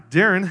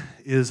Darren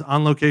is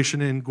on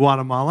location in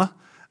Guatemala,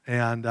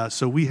 and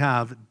so we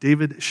have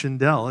David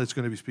Schindel is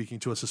going to be speaking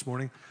to us this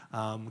morning,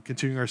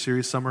 continuing our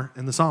series, Summer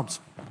in the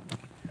Psalms.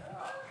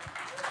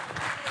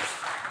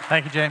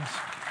 Thank you, James.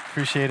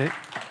 Appreciate it.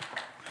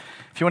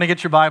 If you want to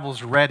get your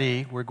Bibles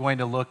ready, we're going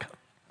to look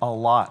a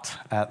lot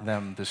at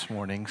them this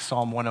morning.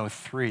 Psalm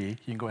 103, you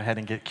can go ahead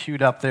and get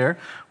queued up there,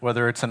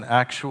 whether it's an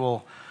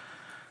actual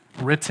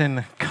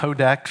written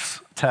codex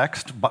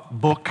text,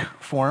 book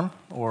form,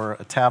 or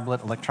a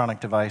tablet, electronic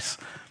device.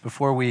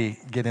 Before we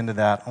get into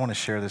that, I want to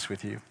share this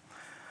with you.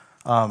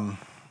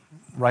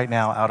 Right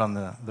now, out on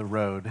the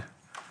road,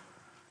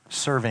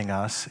 serving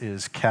us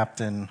is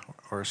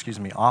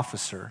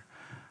Officer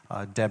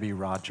Debbie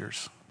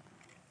Rogers.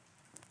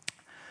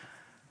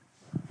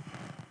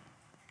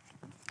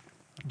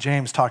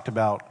 James talked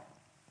about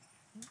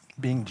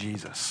being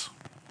Jesus.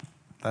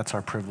 That's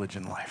our privilege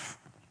in life.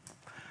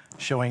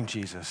 Showing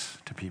Jesus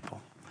to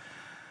people.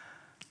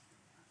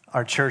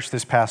 Our church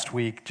this past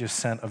week just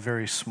sent a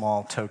very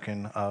small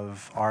token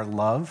of our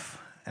love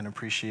and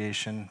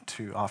appreciation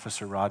to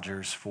Officer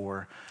Rogers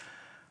for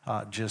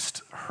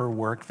just her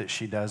work that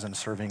she does in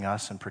serving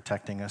us and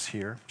protecting us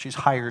here. She's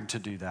hired to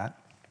do that.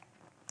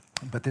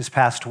 But this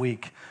past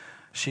week,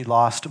 she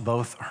lost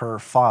both her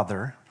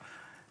father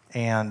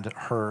and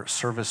her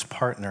service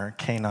partner,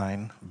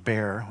 Canine,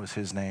 Bear was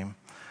his name,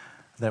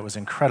 that was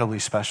incredibly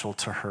special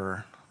to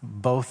her.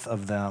 Both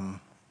of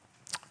them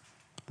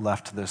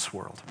left this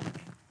world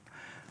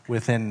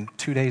within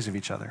 2 days of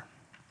each other.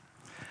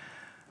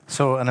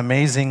 So an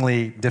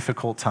amazingly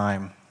difficult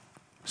time.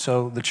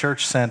 So the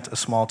church sent a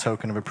small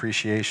token of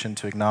appreciation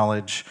to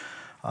acknowledge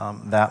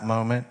that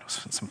moment,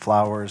 some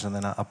flowers, and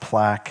then a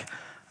plaque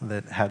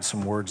that had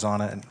some words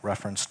on it in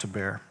reference to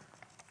Bear.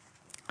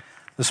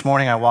 This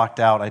morning I walked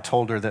out. I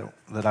told her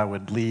that I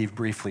would leave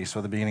briefly. So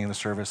at the beginning of the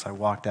service, I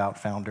walked out,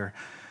 found her.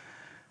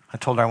 I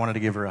told her I wanted to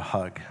give her a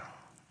hug.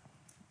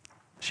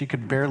 She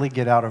could barely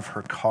get out of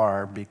her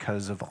car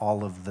because of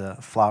all of the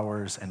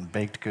flowers and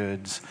baked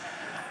goods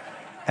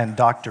and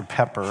Dr.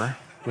 Pepper,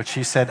 which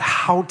she said,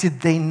 how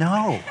did they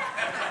know?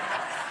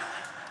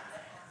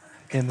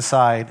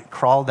 Inside,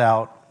 crawled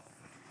out,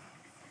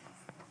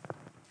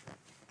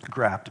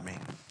 grabbed me,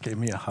 gave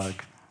me a hug.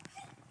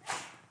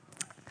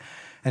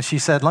 And she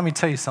said, let me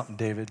tell you something,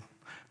 David.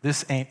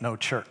 This ain't no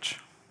church.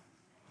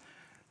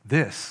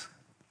 This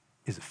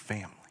is a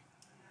family.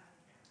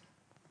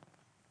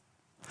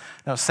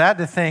 Now, sad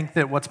to think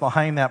that what's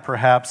behind that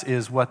perhaps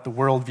is what the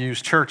world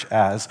views church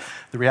as.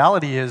 The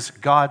reality is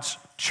God's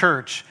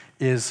church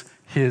is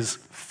his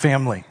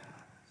family.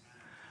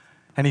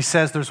 And he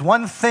says, there's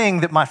one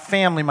thing that my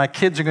family, my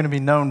kids are going to be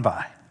known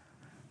by.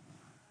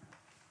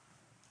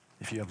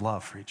 If you have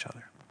love for each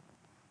other.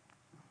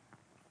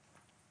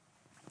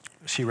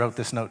 She wrote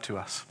this note to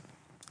us.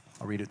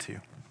 I'll read it to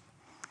you.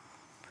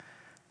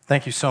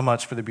 Thank you so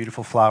much for the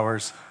beautiful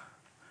flowers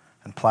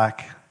and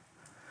plaque.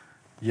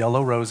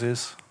 Yellow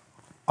roses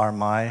are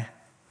my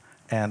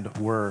and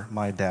were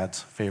my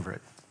dad's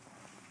favorite.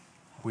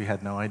 We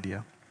had no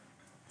idea.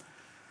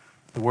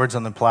 The words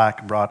on the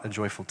plaque brought a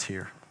joyful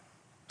tear.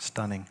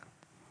 Stunning.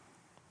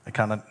 I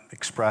cannot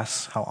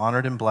express how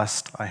honored and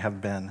blessed I have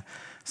been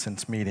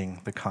since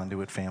meeting the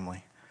Conduit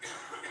family.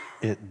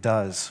 It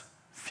does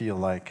feel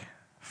like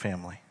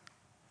family.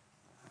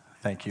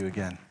 Thank you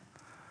again,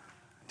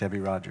 Debbie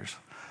Rogers.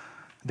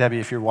 Debbie,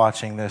 if you're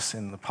watching this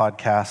in the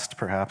podcast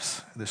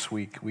perhaps this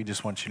week, we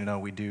just want you to know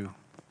we do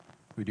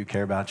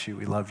care about you.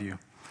 We love you.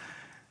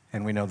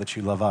 And we know that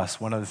you love us.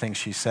 One of the things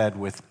she said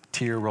with a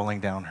tear rolling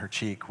down her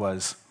cheek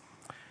was,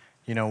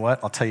 you know what?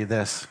 I'll tell you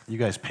this. You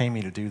guys pay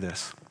me to do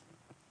this.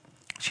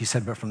 She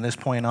said, but from this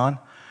point on,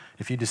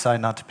 if you decide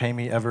not to pay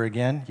me ever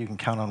again, you can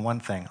count on one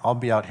thing. I'll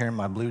be out here in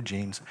my blue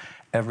jeans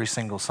every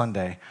single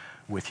Sunday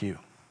with you,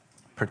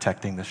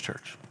 protecting this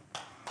church.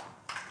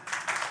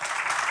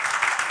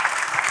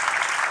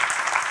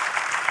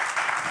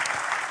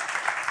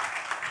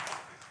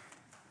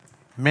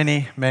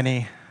 Many,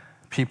 many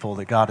people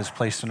that God has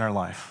placed in our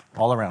life,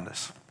 all around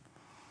us.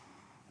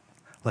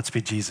 Let's be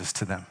Jesus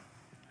to them.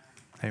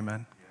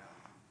 Amen.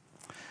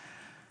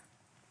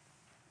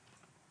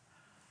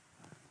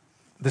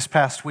 This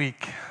past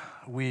week,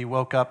 we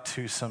woke up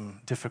to some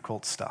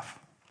difficult stuff.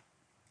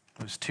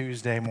 It was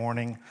Tuesday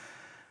morning,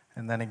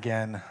 and then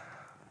again,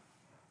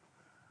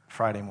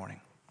 Friday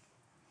morning.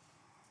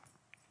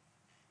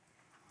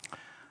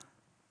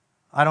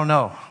 I don't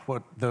know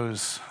what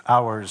those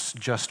hours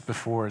just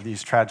before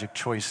these tragic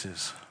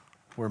choices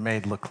were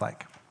made look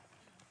like.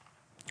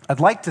 I'd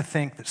like to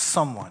think that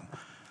someone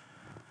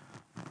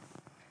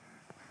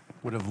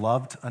would have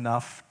loved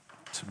enough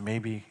to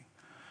maybe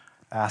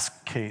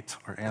ask Kate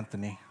or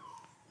Anthony,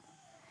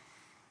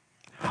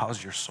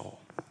 how's your soul?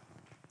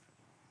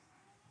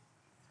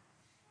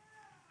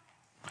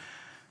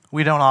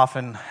 We don't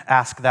often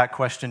ask that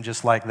question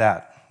just like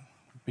that.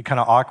 It'd be kind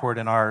of awkward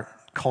in our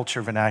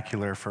culture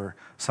vernacular for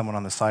someone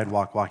on the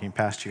sidewalk walking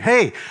past you.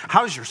 Hey,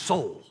 how's your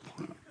soul?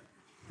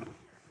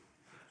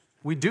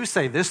 We do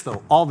say this,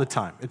 though, all the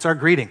time. It's our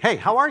greeting. Hey,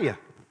 how are you?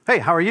 Hey,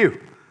 how are you?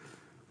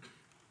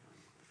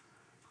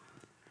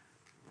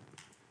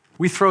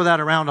 We throw that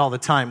around all the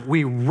time.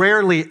 We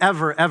rarely,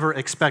 ever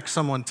expect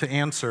someone to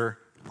answer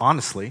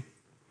honestly.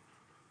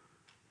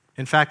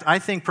 In fact, I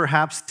think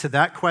perhaps to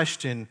that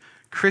question,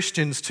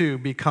 Christians too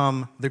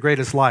become the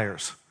greatest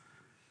liars.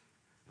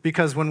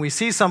 Because when we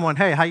see someone,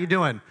 hey, how you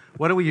doing?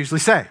 What do we usually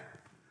say?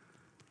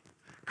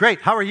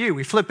 Great, how are you?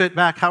 We flip it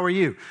back, how are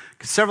you?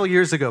 Several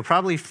years ago,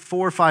 probably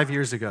 4 or 5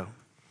 years ago,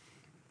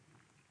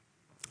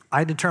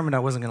 I determined I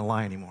wasn't going to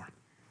lie anymore.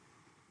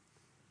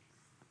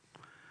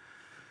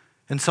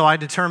 And so I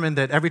determined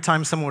that every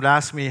time someone would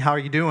ask me, how are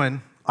you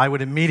doing? I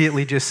would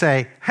immediately just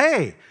say,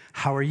 hey,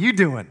 how are you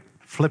doing?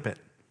 Flip it.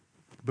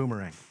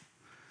 Boomerang.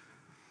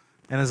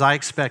 And as I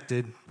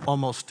expected,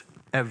 almost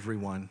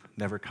everyone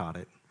never caught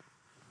it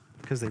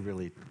because they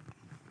really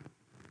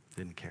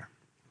didn't care.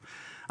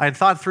 I had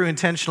thought through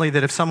intentionally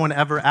that if someone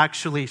ever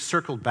actually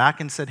circled back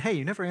and said, hey,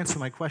 you never answered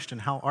my question,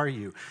 how are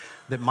you?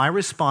 That my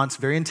response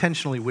very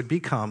intentionally would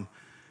become,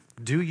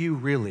 do you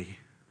really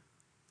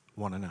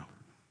want to know?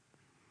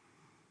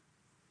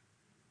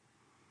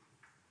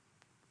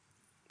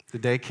 The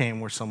day came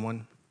where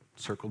someone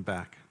circled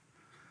back.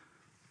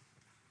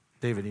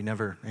 David, you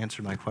never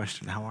answered my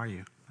question. How are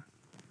you?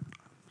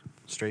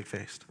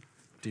 Straight-faced.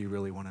 Do you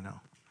really want to know?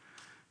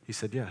 He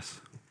said,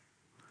 yes.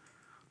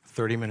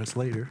 30 minutes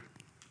later,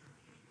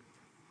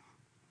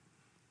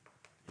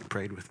 he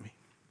prayed with me.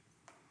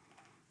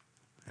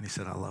 And he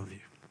said, I love you.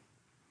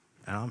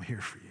 And I'm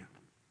here for you.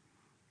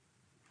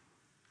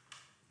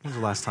 When was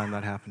the last time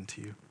that happened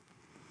to you?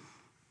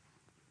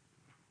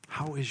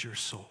 How is your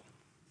soul?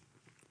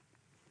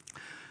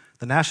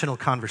 The national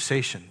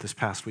conversation this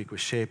past week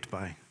was shaped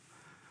by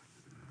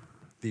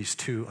these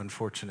two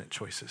unfortunate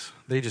choices.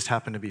 They just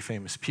happened to be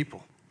famous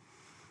people.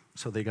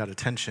 So they got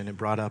attention. It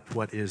brought up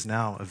what is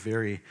now a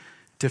very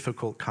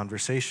difficult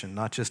conversation,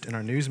 not just in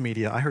our news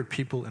media. I heard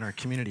people in our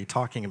community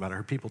talking about it. I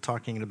heard people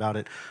talking about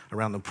it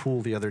around the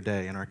pool the other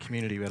day. In our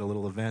community, we had a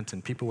little event,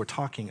 and people were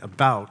talking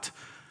about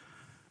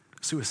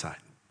suicide.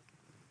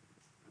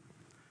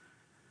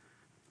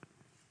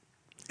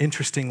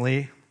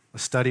 Interestingly, a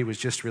study was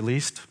just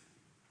released,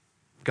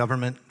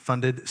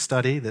 government-funded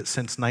study, that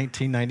since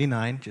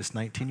 1999, just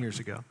 19 years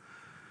ago,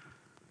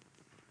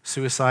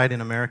 suicide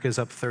in America is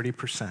up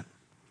 30%.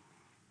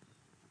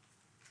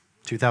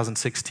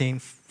 2016,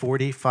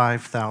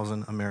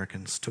 45,000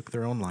 Americans took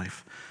their own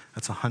life.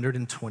 That's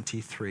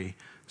 123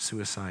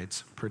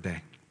 suicides per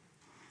day.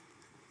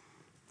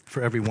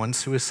 For every one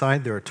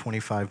suicide, there are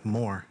 25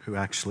 more who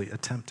actually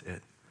attempt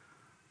it.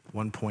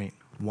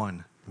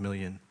 1.1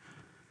 million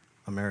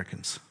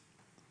Americans.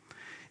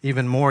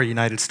 Even more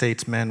United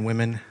States men,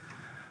 women,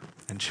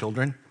 and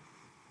children.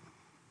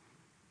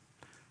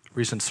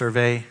 Recent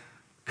survey,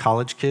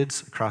 college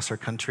kids across our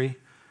country,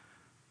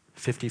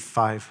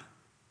 55%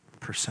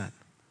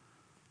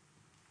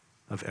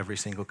 of every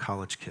single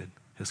college kid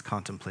has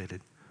contemplated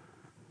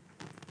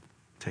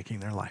taking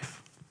their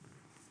life.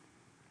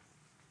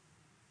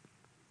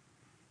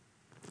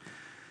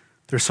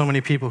 There's so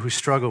many people who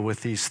struggle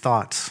with these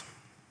thoughts.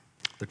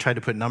 They tried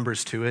to put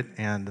numbers to it,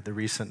 and the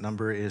recent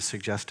number is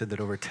suggested that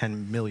over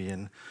 10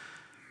 million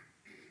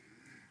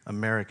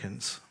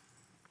Americans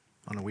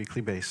on a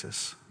weekly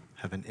basis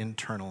have an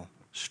internal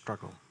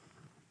struggle.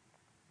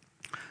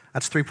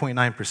 That's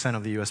 3.9%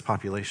 of the U.S.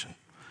 population.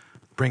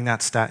 Bring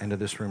that stat into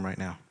this room right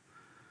now.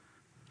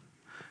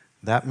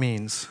 That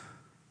means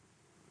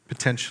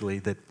potentially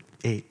that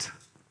 8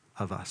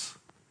 of us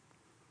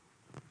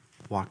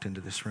walked into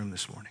this room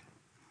this morning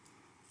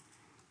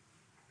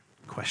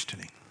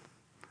questioning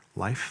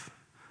life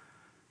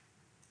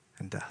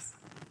and death.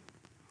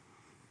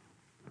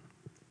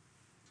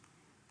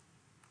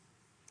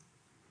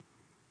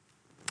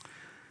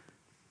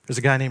 There's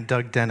a guy named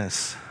Doug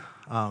Dennis.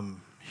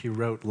 He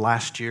wrote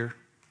last year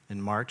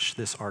in March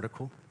this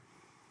article.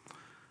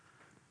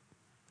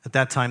 At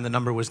that time, the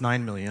number was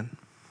 9 million.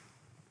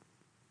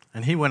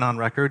 And he went on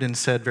record and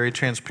said very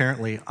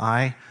transparently,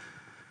 I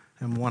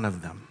am one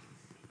of them.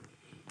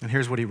 And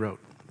here's what he wrote.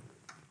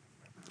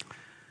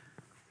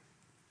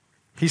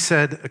 He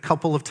said a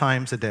couple of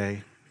times a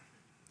day,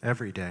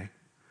 every day,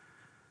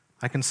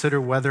 I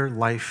consider whether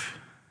life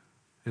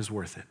is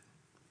worth it.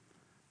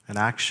 An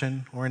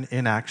action or an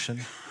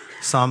inaction,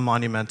 some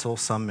monumental,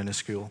 some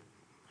minuscule.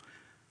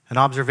 An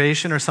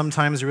observation or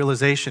sometimes a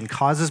realization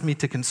causes me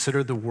to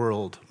consider the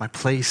world, my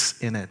place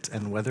in it,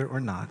 and whether or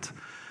not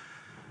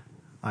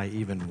I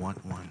even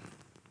want one.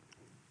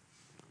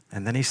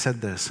 And then he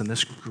said this, and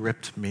this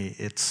gripped me.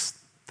 It's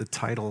the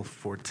title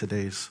for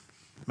today's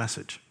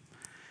message.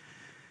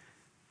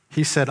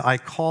 He said, I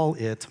call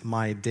it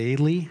my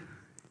daily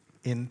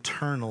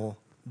internal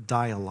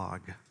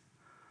dialogue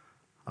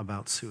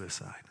about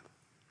suicide.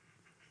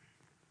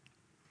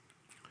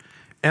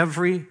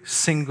 Every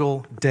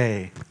single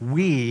day,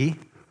 we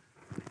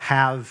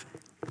have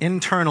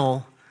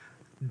internal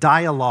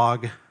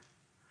dialogue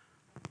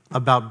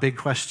about big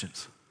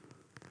questions.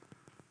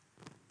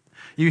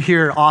 You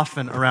hear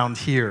often around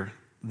here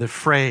the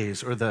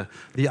phrase or the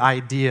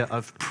idea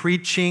of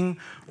preaching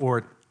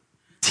or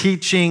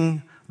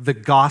teaching the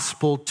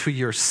gospel to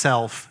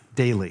yourself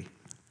daily.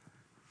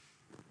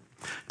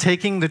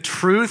 taking the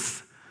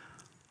truth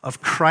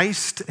of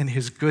Christ and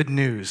his good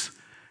news,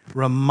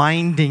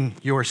 reminding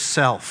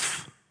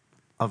yourself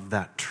of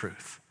that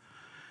truth.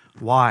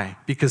 Why?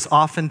 Because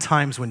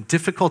oftentimes when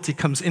difficulty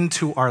comes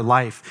into our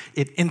life,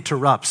 it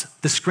interrupts.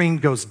 The screen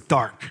goes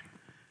dark.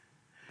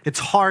 It's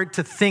hard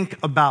to think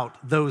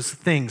about those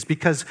things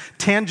because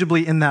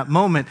tangibly in that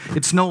moment,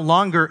 it's no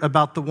longer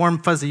about the warm,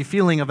 fuzzy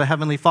feeling of a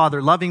Heavenly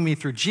Father loving me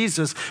through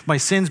Jesus, my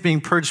sins being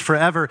purged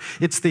forever.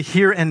 It's the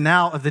here and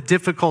now of the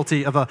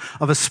difficulty of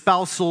a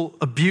spousal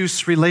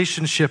abuse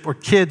relationship or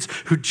kids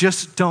who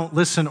just don't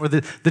listen, or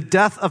the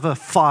death of a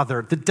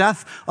father, the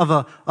death of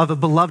a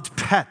beloved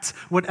pet.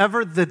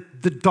 Whatever the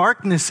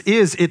darkness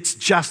is, it's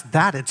just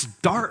that. It's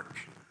dark.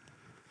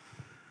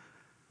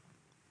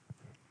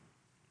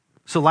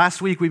 So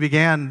last week we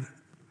began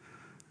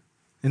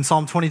in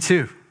Psalm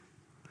 22.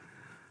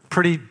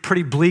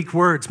 Pretty bleak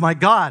words. My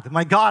God,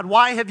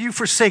 why have you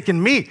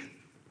forsaken me?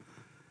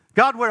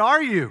 God, where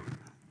are you?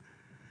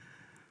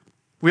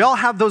 We all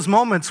have those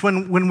moments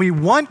when we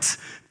want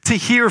to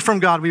hear from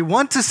God. We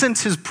want to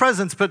sense his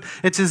presence, but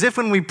it's as if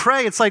when we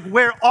pray, it's like,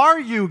 where are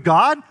you,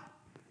 God?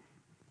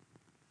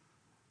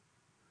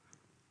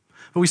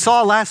 But we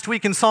saw last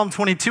week in Psalm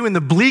 22 in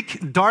the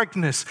bleak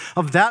darkness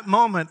of that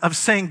moment of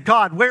saying,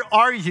 God, where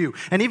are you?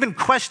 And even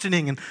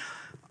questioning, and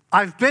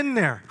I've been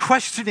there,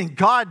 questioning,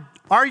 God,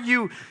 are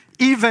you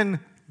even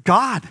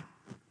God?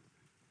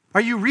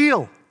 Are you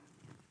real?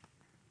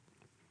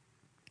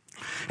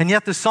 And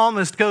yet the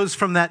psalmist goes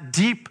from that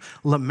deep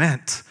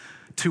lament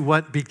to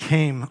what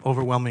became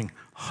overwhelming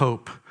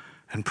hope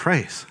and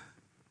praise.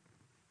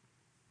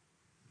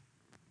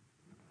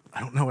 I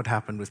don't know what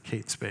happened with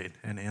Kate Spade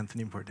and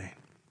Anthony Bourdain.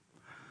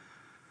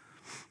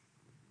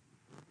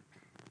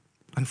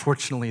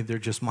 Unfortunately, they're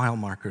just mile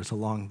markers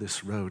along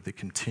this road that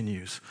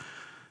continues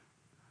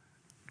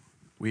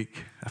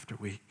week after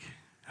week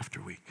after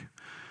week,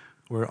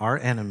 where our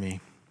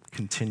enemy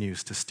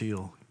continues to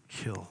steal,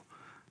 kill,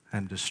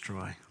 and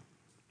destroy.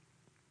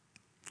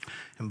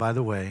 And by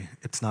the way,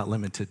 it's not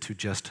limited to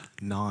just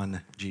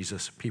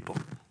non-Jesus people.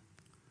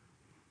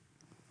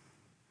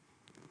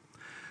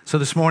 So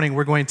this morning,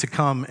 we're going to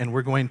come and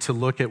we're going to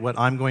look at what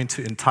I'm going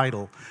to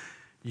entitle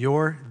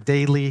Your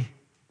Daily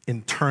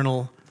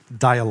Internal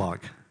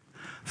Dialogue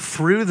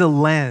through the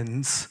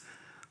lens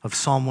of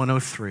Psalm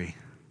 103,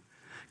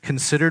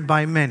 considered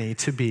by many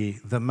to be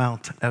the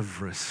Mount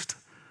Everest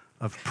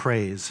of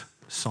praise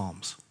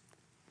psalms.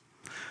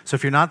 So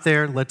if you're not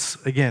there,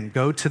 let's again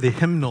go to the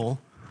hymnal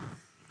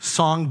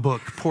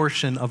songbook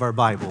portion of our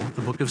Bible,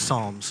 the book of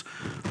Psalms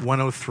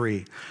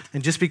 103.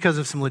 And just because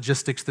of some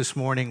logistics this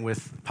morning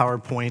with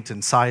PowerPoint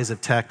and size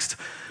of text,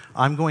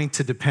 I'm going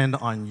to depend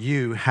on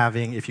you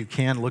having, if you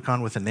can, look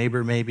on with a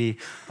neighbor maybe,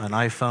 an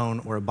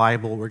iPhone or a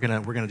Bible. We're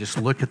gonna just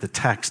look at the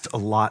text a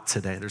lot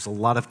today. There's a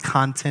lot of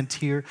content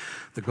here.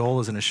 The goal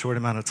is in a short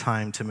amount of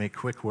time to make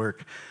quick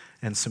work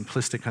and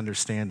simplistic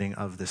understanding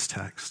of this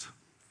text.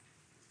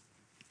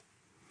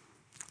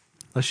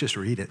 Let's just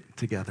read it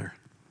together.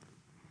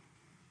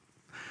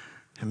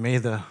 And may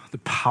the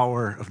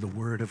power of the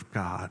Word of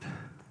God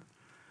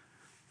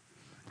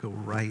go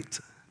right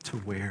to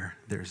where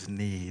there's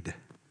need.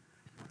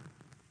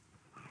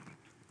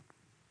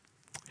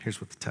 Here's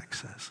what the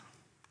text says.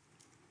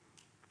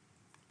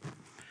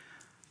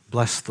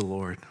 Bless the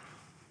Lord,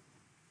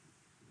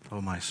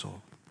 O my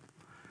soul,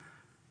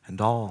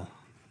 and all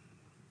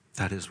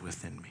that is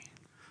within me.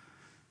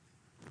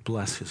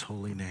 Bless his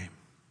holy name.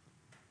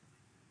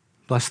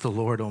 Bless the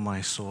Lord, O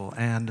my soul,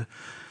 and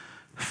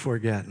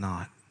forget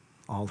not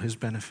all his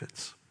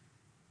benefits,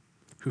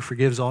 who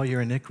forgives all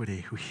your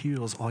iniquity, who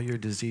heals all your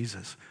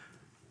diseases,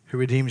 who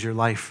redeems your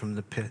life from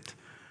the pit,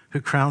 who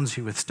crowns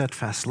you with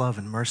steadfast love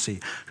and mercy,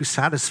 who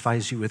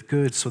satisfies you with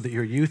good so that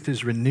your youth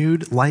is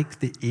renewed like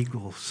the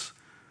eagles.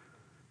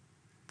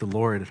 The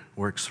Lord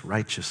works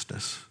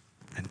righteousness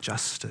and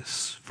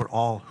justice for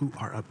all who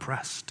are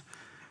oppressed.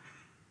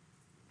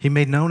 He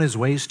made known his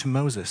ways to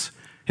Moses,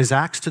 his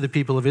acts to the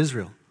people of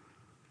Israel.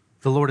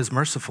 The Lord is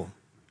merciful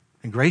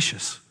and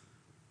gracious,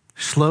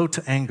 slow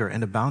to anger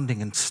and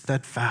abounding in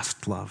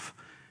steadfast love.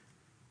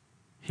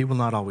 He will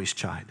not always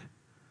chide,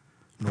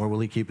 nor will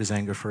he keep his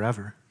anger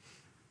forever.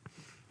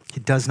 He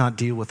does not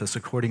deal with us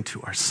according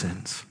to our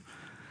sins,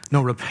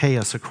 nor repay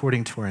us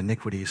according to our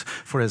iniquities.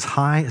 For as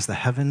high as the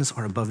heavens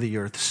are above the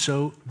earth,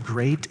 so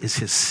great is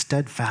his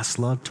steadfast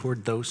love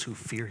toward those who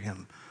fear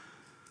him.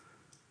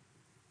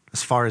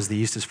 As far as the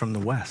east is from the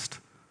west,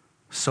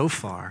 so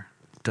far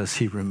does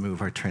he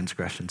remove our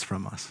transgressions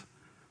from us.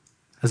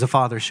 As a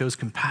father shows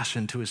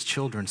compassion to his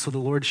children, so the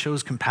Lord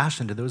shows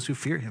compassion to those who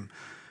fear him.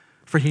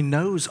 For he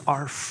knows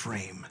our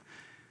frame.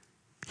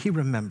 He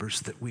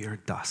remembers that we are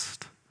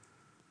dust.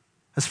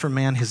 As for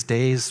man, his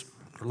days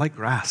are like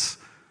grass.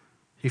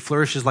 He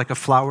flourishes like a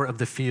flower of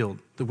the field.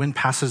 The wind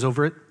passes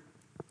over it,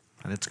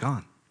 and it's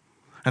gone.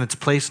 And its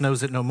place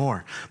knows it no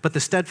more. But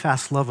the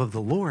steadfast love of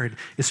the Lord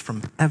is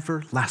from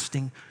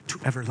everlasting to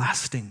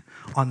everlasting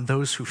on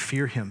those who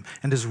fear him,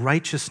 and his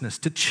righteousness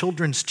to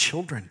children's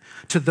children,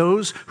 to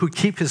those who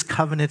keep his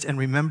covenant and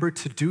remember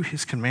to do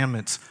his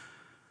commandments.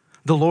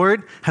 The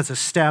Lord has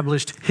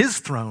established his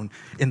throne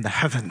in the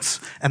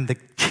heavens, and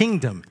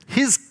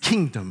his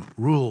kingdom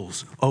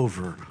rules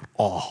over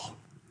all.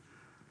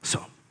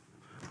 So,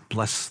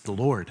 bless the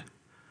Lord,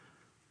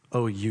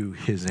 O you,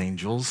 his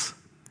angels,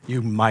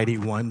 you mighty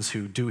ones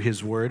who do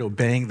his word,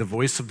 obeying the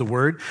voice of the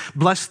word.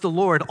 Bless the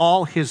Lord,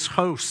 all his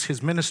hosts,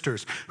 his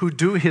ministers who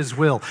do his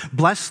will.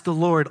 Bless the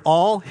Lord,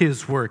 all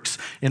his works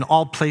in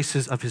all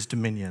places of his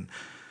dominion.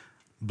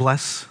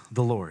 Bless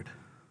the Lord,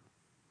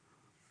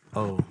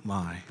 O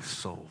my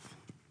soul.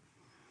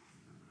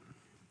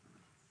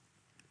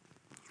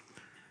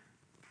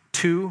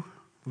 2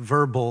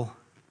 verbal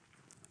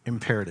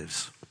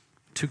imperatives,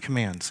 2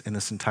 commands in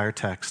this entire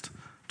text,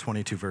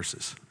 22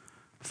 verses.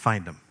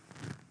 Find them.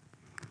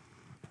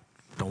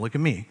 Don't look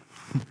at me.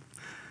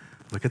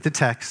 Look at the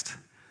text.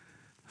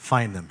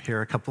 Find them. Here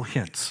are a couple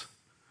hints.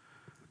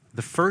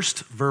 The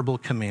first verbal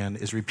command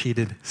is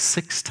repeated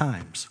 6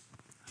 times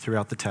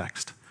throughout the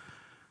text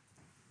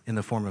in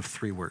the form of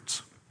 3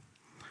 words.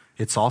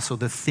 It's also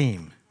the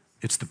theme.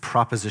 It's the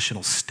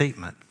propositional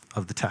statement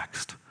of the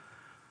text.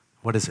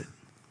 What is it?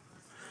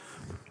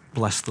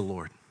 Bless the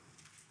Lord.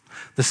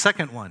 The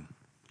second one,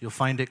 you'll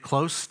find it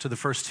close to the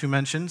first 2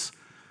 mentions.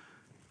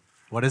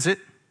 What is it?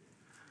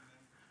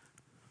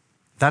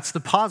 That's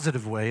the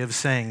positive way of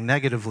saying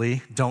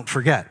negatively, don't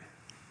forget.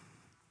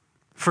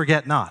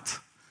 Forget not.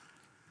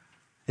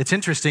 It's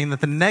interesting that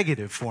the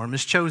negative form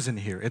is chosen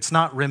here. It's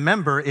not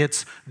remember,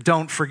 it's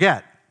don't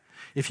forget.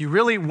 If you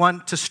really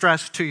want to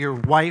stress to your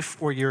wife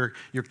or your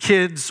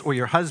kids or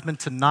your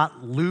husband to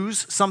not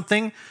lose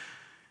something,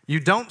 you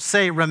don't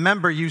say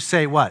remember, you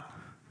say what?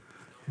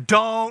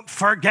 Don't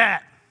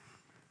forget.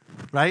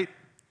 Right?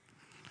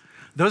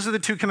 Those are the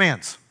 2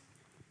 commands.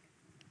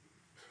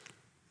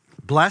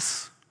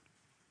 Bless,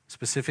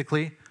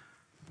 specifically,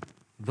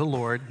 the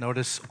Lord.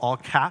 Notice all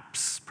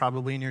caps,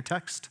 probably in your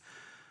text.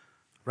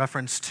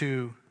 Reference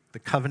to the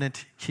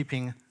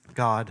covenant-keeping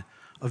God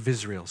of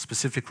Israel,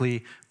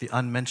 specifically the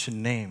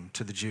unmentioned name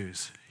to the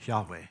Jews,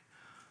 Yahweh,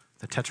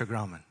 the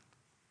tetragrammaton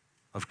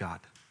of God.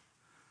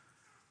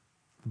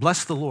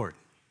 Bless the Lord.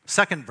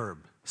 Second verb,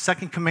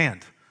 second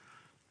command.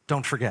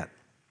 Don't forget.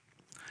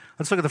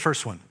 Let's look at the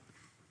first one.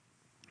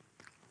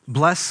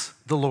 Bless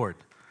the Lord.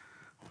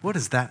 What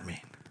does that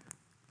mean?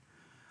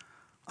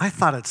 I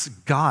thought it's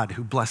God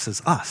who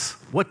blesses us.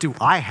 What do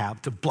I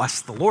have to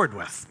bless the Lord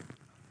with?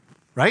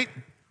 Right?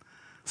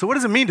 So what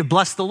does it mean to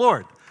bless the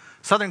Lord?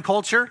 Southern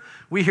culture,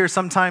 we hear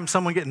sometimes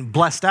someone getting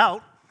blessed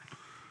out.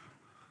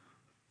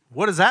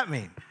 What does that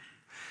mean?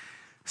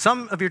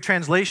 Some of your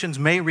translations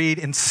may read,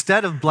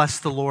 instead of bless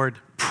the Lord,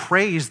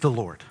 praise the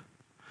Lord.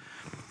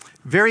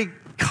 Very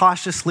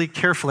cautiously,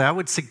 carefully, I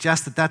would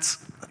suggest that that's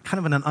kind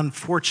of an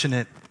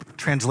unfortunate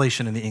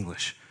translation in the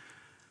English.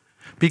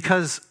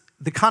 Because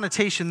the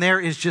connotation there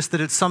is just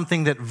that it's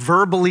something that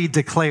verbally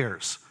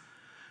declares.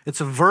 It's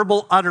a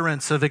verbal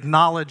utterance of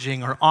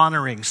acknowledging or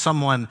honoring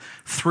someone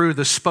through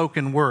the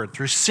spoken word,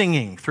 through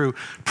singing, through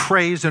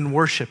praise and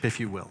worship, if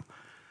you will.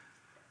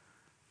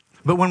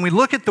 But when we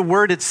look at the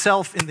word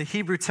itself in the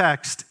Hebrew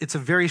text, it's a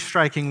very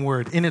striking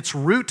word. In its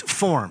root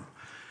form,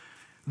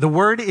 the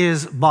word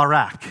is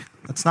barak.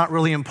 That's not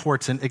really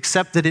important,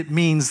 except that it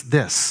means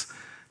this,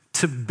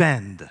 to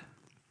bend.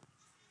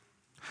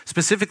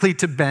 Specifically,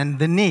 to bend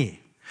the knee.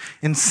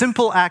 In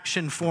simple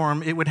action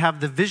form, it would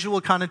have the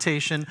visual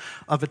connotation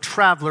of a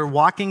traveler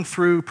walking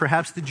through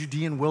perhaps the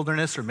Judean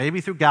wilderness or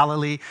maybe through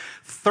Galilee,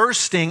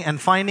 thirsting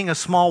and finding a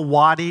small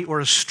wadi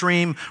or a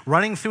stream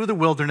running through the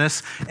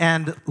wilderness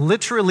and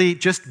literally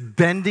just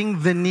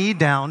bending the knee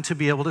down to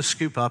be able to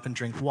scoop up and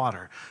drink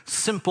water.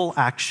 Simple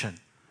action.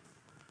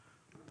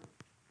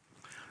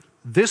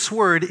 This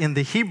word in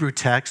the Hebrew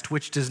text,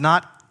 which does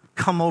not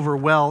come over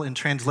well in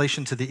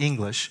translation to the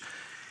English,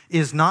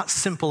 is not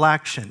simple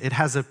action. It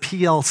has a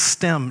PL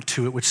stem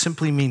to it, which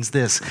simply means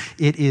this.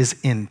 It is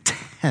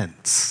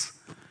intense.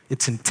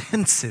 It's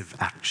intensive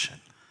action.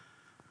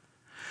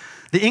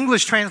 The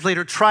English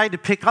translator tried to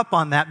pick up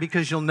on that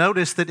because you'll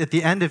notice that at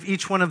the end of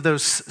each one of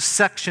those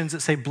sections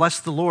that say, bless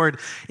the Lord,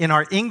 in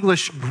our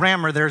English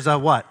grammar, there's a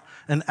what?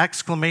 An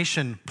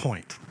exclamation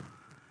point,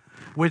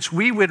 which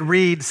we would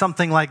read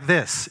something like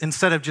this.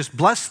 Instead of just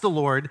bless the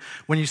Lord,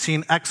 when you see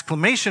an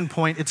exclamation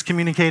point, it's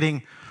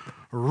communicating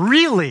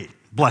really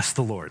bless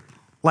the Lord,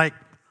 like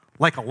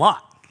a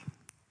lot,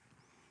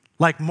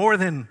 like more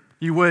than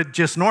you would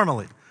just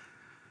normally.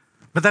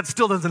 But that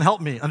still doesn't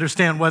help me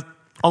understand what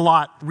a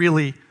lot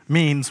really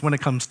means when it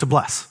comes to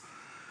bless.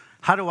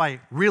 How do I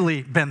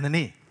really bend the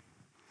knee?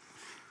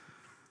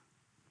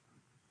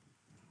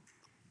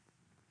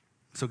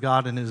 So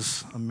God, in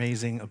his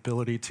amazing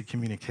ability to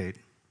communicate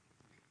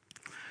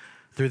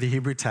through the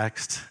Hebrew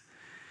text,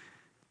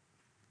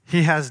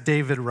 he has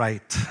David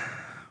write,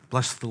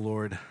 bless the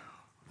Lord,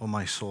 O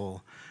my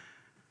soul.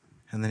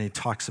 And then he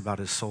talks about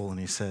his soul and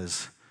he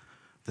says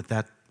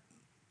that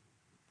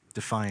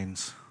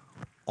defines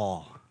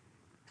all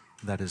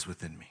that is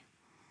within me.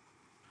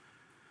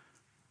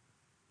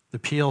 The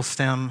PL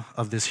stem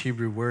of this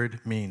Hebrew word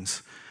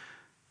means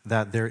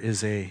that there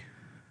is an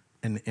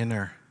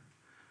inner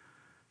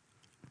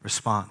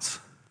response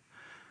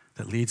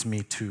that leads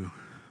me to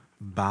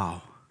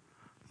bow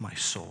my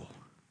soul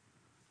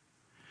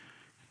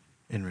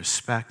in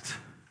respect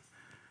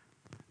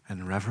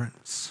and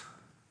reverence.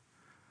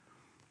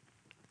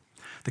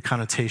 The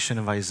connotation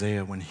of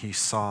Isaiah when he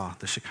saw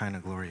the Shekinah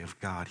glory of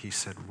God, he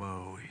said,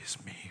 "Woe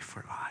is me,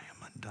 for I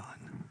am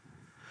undone."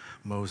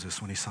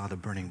 Moses, when he saw the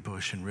burning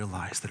bush and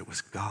realized that it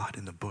was God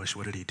in the bush,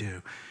 what did he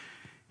do?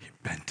 He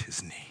bent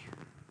his knee.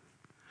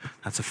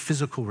 That's a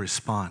physical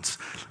response.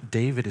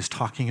 David is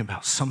talking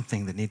about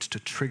something that needs to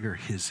trigger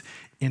his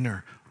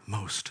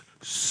innermost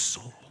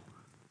soul.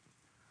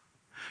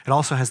 It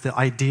also has the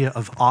idea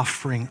of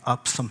offering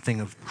up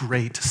something of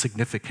great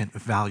significant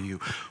value.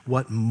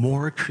 What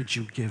more could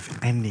you give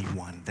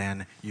anyone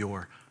than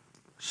your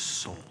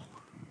soul?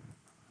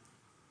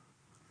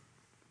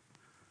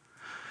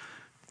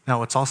 Now,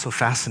 what's also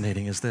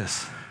fascinating is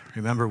this.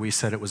 Remember, we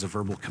said it was a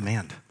verbal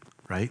command,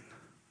 right?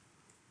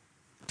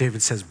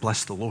 David says,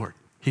 "Bless the Lord."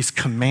 He's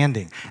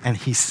commanding, and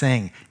he's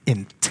saying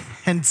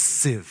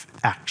intensive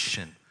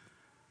action.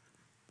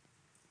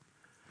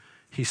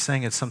 He's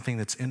saying it's something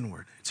that's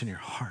inward. It's in your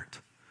heart.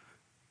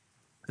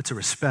 It's a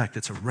respect.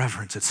 It's a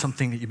reverence. It's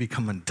something that you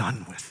become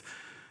undone with.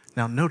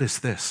 Now, notice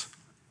this.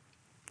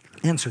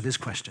 Answer this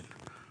question.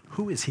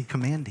 Who is he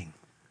commanding?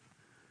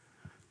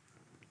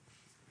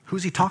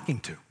 Who's he talking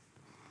to?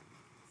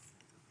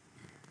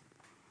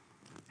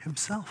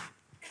 Himself.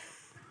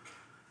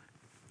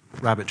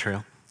 Rabbit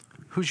trail.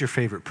 Who's your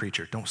favorite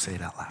preacher? Don't say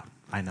it out loud.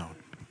 I know.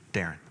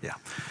 Darren, yeah.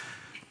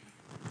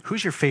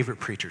 Who's your favorite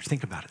preacher?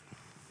 Think about it.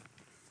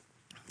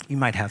 You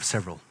might have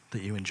several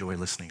that you enjoy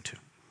listening to.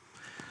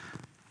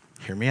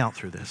 Hear me out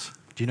through this.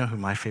 Do you know who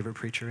my favorite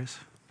preacher is?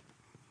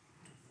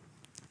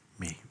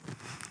 Me.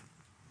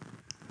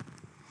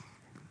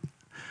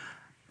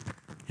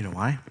 You know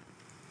why?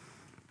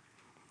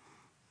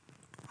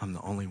 I'm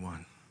the only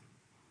one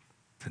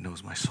that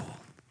knows my soul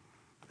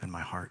and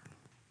my heart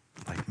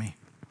like me.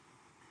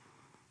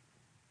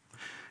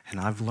 And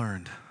I've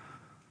learned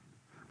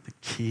the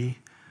key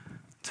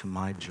to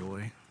my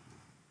joy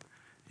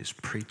is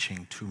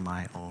preaching to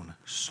my own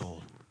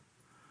soul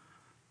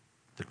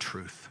the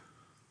truth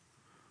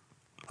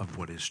of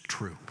what is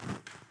true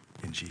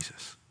in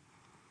Jesus.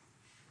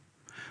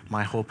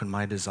 My hope and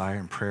my desire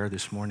and prayer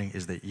this morning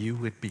is that you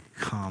would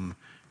become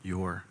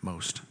your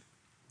most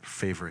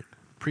favorite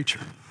preacher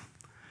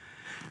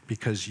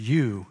because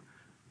you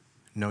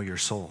know your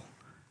soul.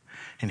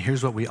 And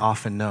here's what we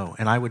often know.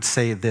 And I would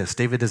say this.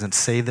 David doesn't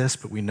say this,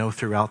 but we know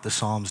throughout the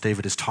Psalms,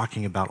 David is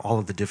talking about all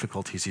of the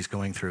difficulties he's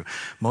going through.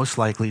 Most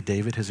likely,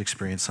 David has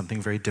experienced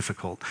something very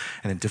difficult.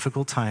 And in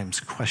difficult times,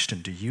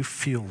 question, do you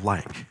feel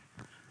like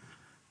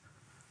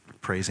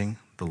praising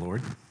the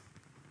Lord?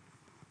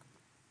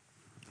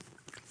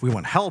 We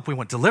want help. We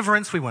want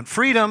deliverance. We want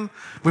freedom.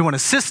 We want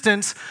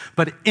assistance.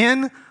 But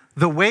in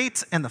the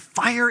weight and the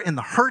fire and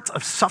the hurt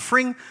of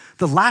suffering,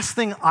 the last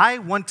thing I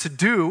want to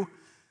do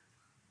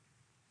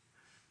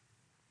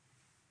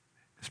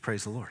is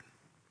praise the Lord.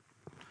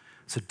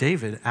 So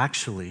David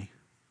actually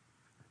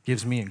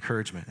gives me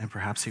encouragement, and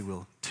perhaps he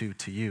will too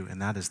to you,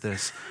 and that is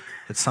this,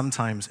 that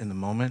sometimes in the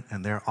moment,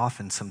 and there are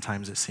often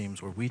sometimes it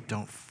seems where we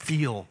don't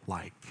feel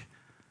like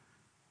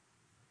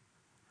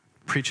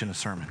preaching a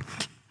sermon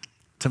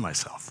to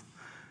myself.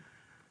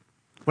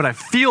 What I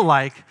feel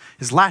like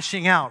is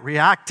lashing out,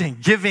 reacting,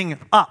 giving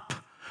up,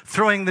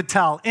 throwing the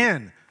towel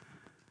in.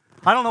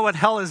 I don't know what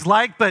hell is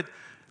like, but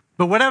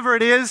whatever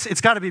it is,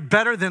 it's got to be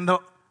better than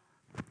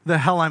the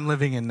hell I'm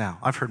living in now.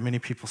 I've heard many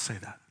people say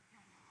that.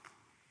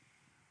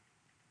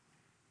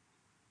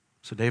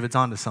 So David's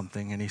onto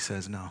something, and he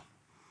says, no.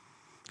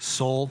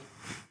 Soul,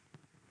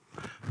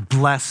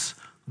 bless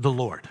the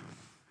Lord.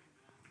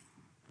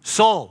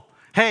 Soul,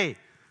 hey,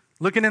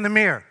 looking in the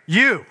mirror,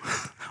 you,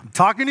 I'm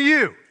talking to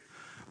you.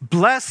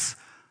 Bless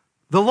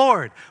the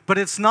Lord. But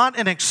it's not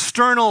an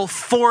external,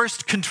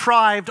 forced,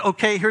 contrived,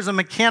 okay, here's a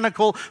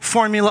mechanical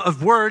formula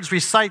of words,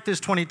 recite this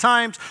 20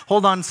 times,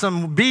 hold on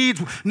some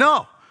beads.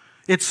 No.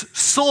 It's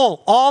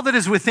soul, all that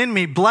is within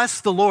me,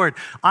 bless the Lord.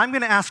 I'm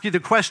going to ask you the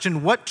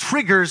question, what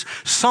triggers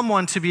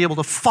someone to be able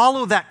to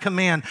follow that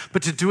command,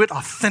 but to do it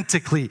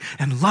authentically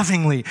and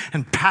lovingly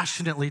and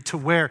passionately to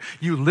where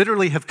you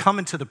literally have come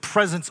into the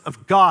presence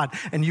of God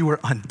and you are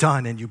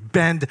undone and you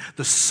bend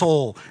the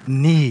soul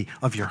knee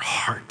of your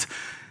heart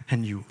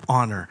and you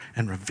honor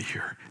and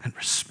revere and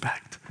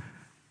respect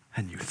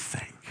and you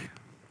thank.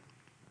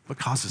 What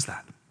causes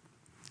that?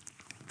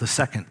 The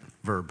second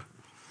verb.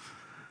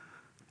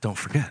 Don't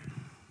forget.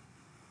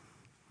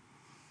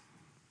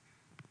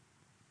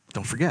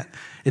 Don't forget.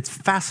 It's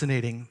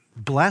fascinating.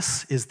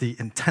 Bless is the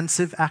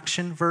intensive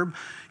action verb.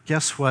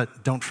 Guess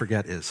what don't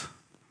forget is?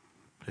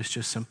 It's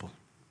just simple.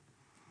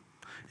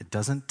 It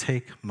doesn't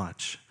take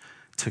much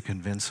to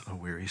convince a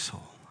weary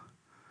soul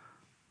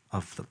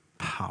of the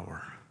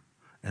power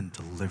and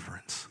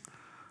deliverance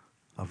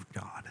of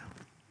God.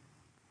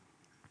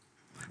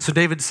 So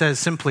David says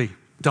simply,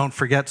 don't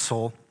forget,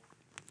 soul.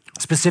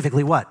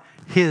 Specifically what?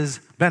 His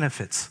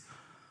benefits.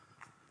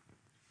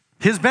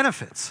 His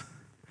benefits.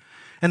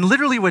 And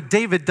literally what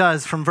David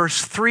does from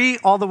verse 3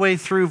 all the way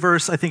through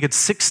verse, I think it's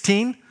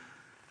 16,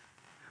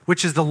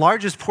 which is the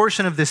largest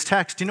portion of this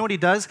text, do you know what he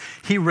does?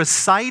 He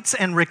recites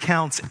and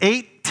recounts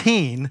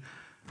 18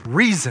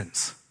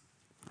 reasons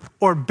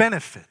or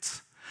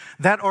benefits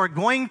that are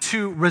going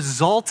to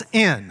result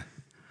in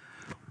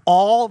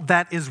all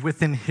that is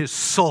within his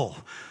soul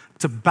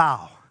to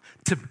bow,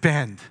 to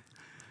bend,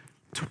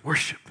 to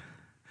worship,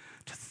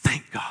 to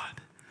thank God,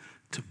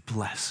 to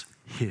bless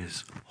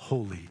his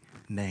holy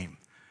name.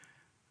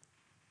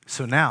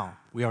 So now,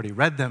 we already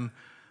read them,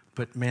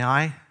 but may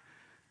I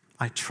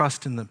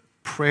trust in the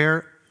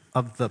prayer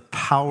of the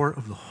power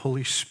of the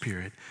Holy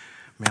Spirit,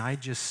 may I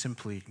just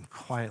simply and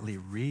quietly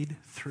read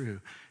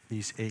through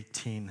these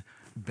 18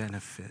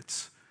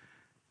 benefits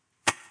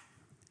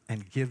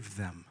and give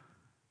them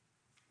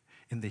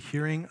in the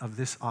hearing of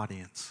this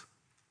audience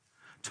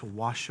to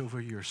wash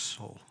over your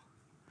soul.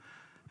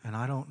 And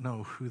I don't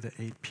know who the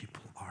 8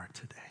 people are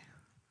today.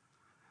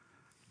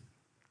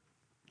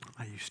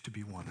 I used to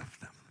be one of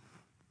them.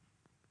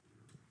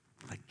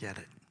 I get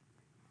it.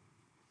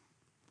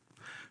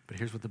 But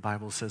here's what the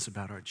Bible says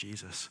about our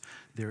Jesus.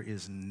 There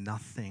is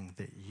nothing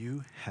that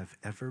you have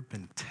ever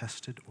been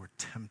tested or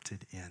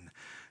tempted in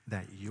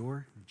that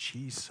your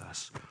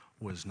Jesus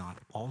was not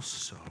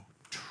also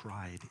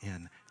tried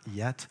in,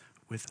 yet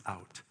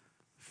without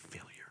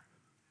failure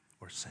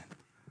or sin.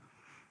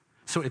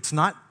 So it's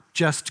not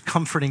just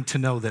comforting to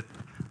know that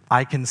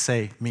I can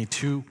say, me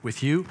too,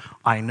 with you.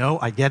 I know,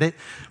 I get it.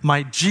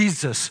 My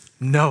Jesus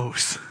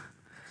knows.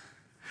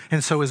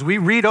 And so as we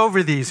read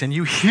over these and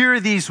you hear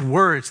these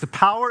words, the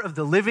power of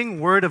the living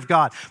word of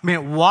God, may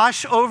it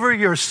wash over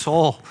your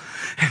soul.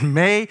 And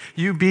may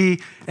you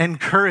be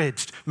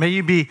encouraged. May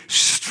you be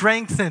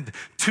strengthened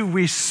to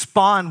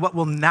respond what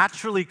will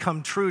naturally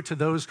come true to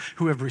those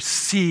who have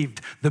received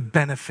the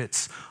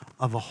benefits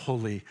of a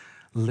holy,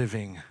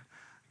 living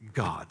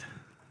God.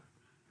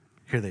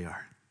 Here they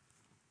are.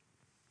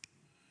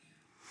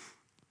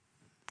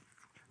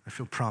 I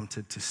feel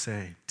prompted to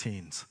say,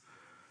 teens,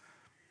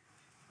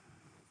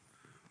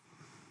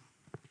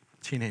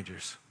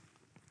 teenagers,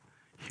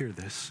 hear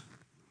this.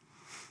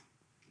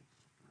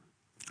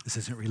 This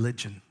isn't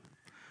religion.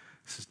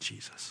 This is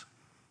Jesus.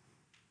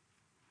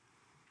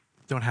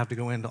 Don't have to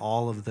go into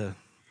all of the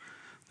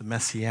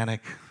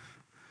messianic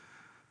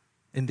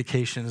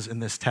indications in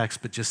this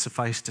text, but just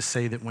suffice to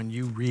say that when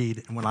you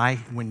read, and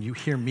when you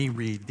hear me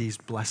read these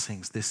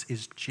blessings, this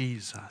is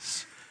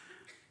Jesus.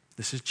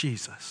 This is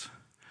Jesus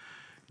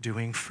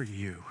doing for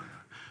you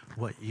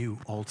what you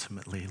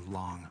ultimately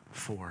long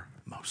for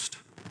most.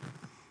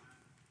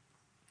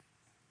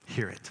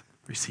 Hear it,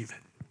 receive it.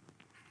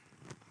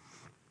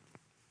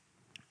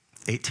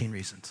 18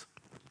 reasons.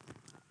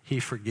 He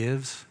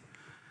forgives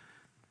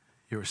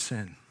your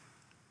sin.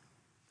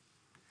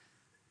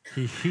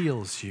 He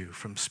heals you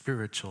from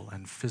spiritual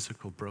and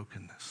physical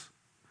brokenness.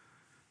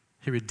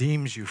 He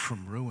redeems you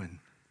from ruin.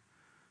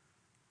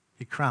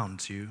 He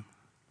crowns you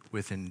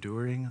with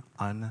enduring,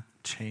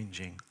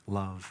 unchanging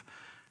love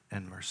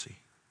and mercy.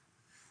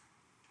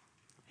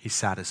 He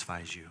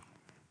satisfies you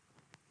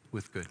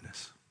with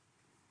goodness.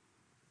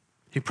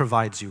 He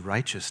provides you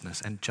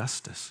righteousness and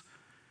justice.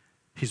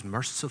 He's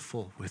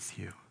merciful with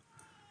you,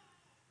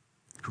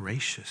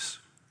 gracious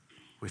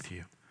with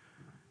you,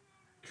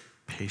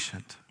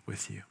 patient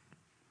with you.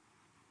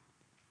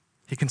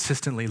 He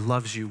consistently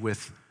loves you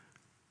with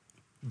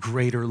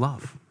greater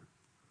love.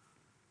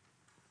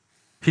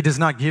 He does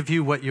not give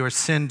you what your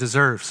sin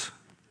deserves.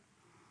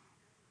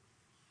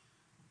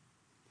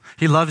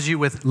 He loves you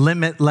with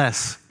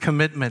limitless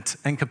commitment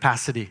and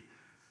capacity.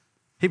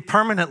 He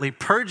permanently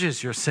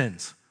purges your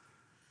sins.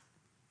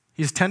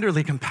 He's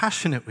tenderly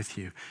compassionate with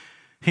you.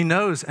 He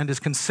knows and is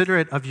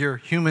considerate of your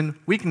human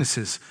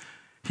weaknesses.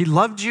 He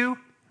loved you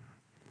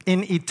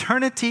in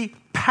eternity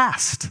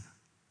past.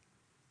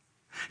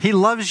 He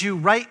loves you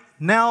right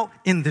now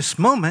in this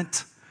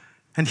moment,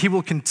 and he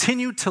will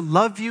continue to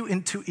love you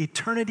into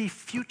eternity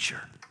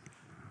future.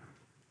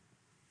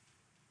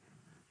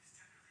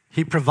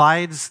 He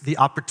provides the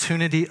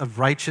opportunity of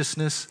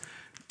righteousness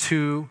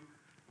to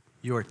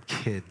your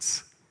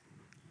kids,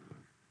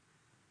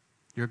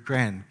 your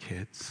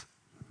grandkids,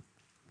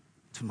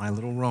 to my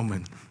little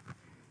Roman,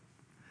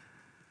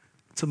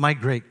 to my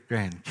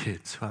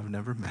great-grandkids who I've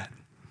never met,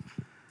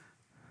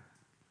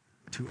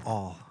 to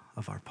all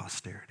of our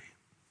posterity.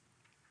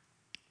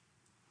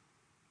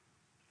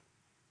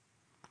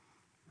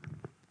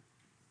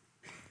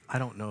 I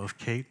don't know if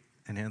Kate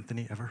and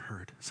Anthony ever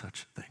heard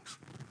such things,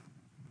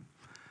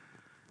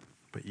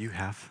 but you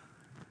have.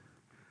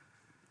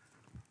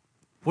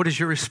 What is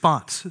your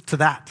response to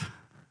that?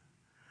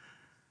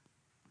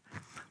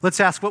 Let's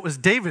ask, what was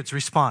David's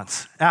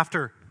response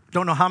after,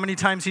 don't know how many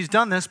times he's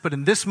done this, but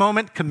in this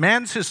moment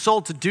commands his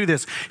soul to do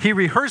this. He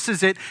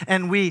rehearses it,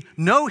 and we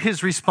know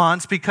his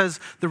response because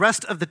the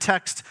rest of the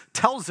text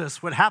tells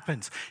us what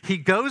happens. He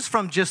goes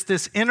from just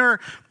this inner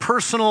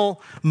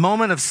personal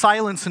moment of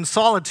silence and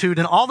solitude,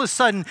 and all of a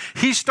sudden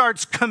he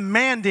starts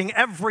commanding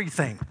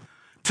everything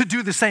to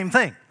do the same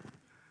thing.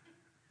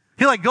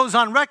 He goes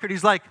on record.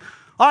 He's like,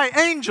 All right,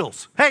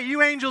 angels. Hey,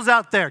 you angels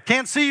out there.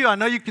 Can't see you. I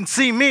know you can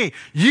see me.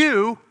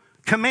 You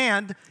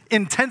command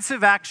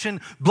intensive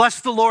action. Bless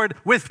the Lord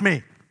with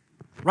me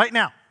right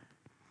now.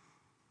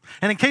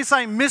 And in case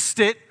I missed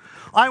it,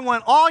 I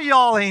want all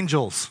y'all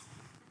angels,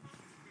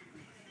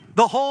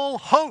 the whole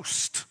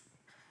host.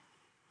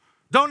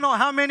 Don't know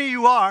how many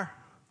you are,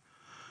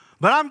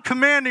 but I'm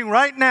commanding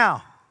right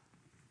now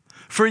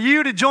for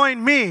you to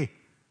join me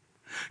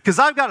because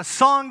I've got a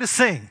song to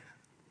sing.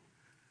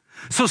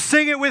 So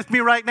sing it with me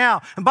right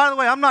now. And by the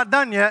way, I'm not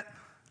done yet.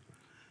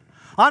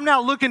 I'm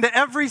now looking to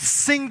every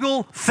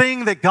single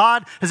thing that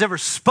God has ever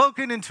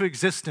spoken into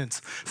existence.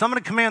 So I'm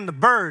going to command the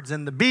birds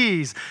and the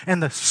bees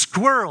and the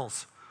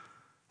squirrels,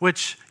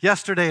 which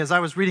yesterday as I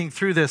was reading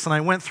through this and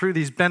I went through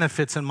these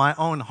benefits in my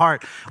own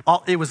heart,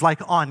 it was like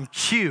on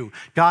cue.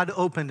 God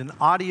opened an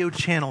audio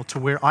channel to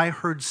where I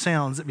heard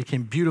sounds that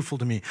became beautiful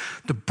to me.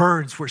 The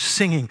birds were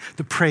singing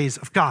the praise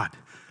of God.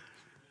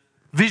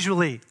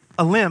 Visually,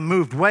 a limb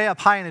moved way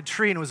up high in a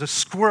tree and it was a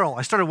squirrel.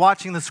 I started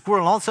watching the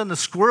squirrel and all of a sudden the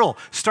squirrel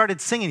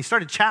started singing. He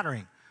started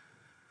chattering.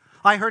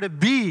 I heard a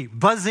bee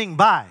buzzing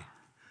by.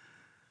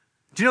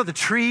 Do you know the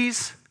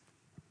trees,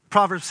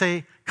 Proverbs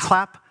say,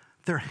 clap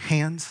their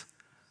hands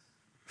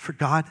for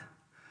God?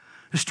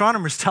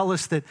 Astronomers tell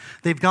us that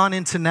they've gone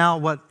into now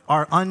what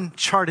are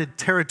uncharted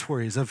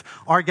territories of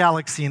our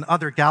galaxy and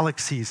other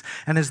galaxies.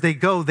 And as they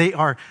go,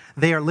 they're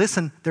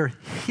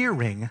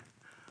hearing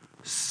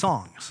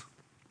songs.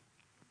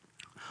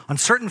 On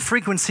certain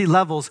frequency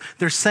levels,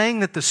 they're saying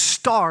that the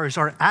stars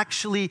are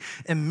actually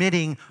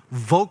emitting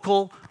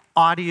vocal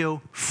audio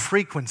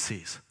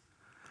frequencies.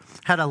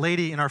 Had a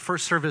lady in our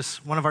first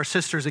service, one of our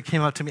sisters that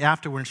came up to me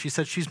afterward, and she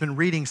said she's been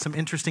reading some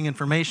interesting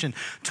information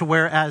to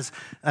where as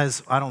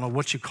I don't know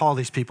what you call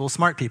these people,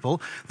 smart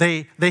people,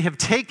 they have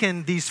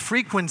taken these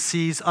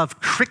frequencies of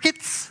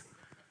crickets,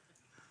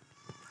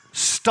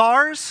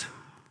 stars,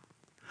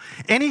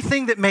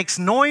 anything that makes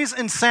noise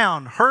and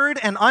sound, heard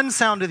and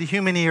unsound to the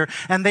human ear,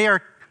 and they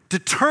are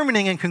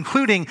determining and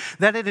concluding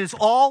that it is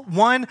all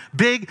one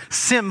big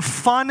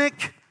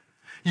symphonic,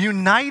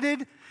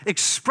 united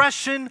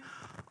expression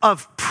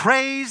of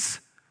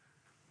praise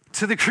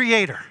to the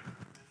Creator.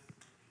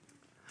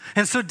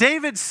 And so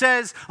David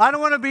says, I don't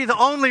want to be the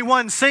only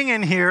one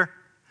singing here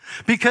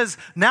because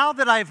now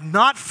that I've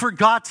not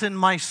forgotten,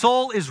 my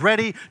soul is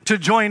ready to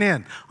join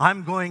in.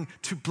 I'm going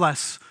to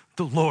bless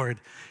the Lord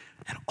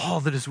and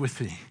all that is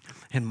with me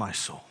in my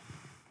soul.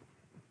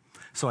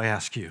 So I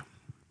ask you,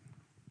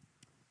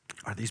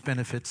 are these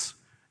benefits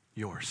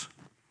yours?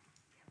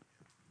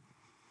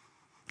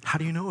 How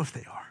do you know if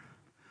they are?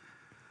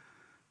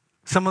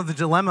 Some of the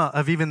dilemma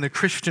of even the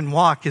Christian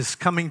walk is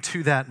coming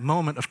to that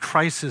moment of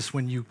crisis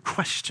when you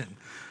question,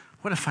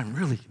 what if I'm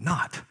really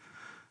not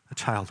a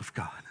child of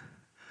God?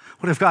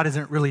 What if God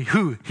isn't really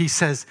who He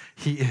says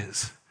He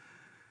is?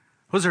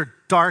 Those are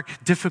dark,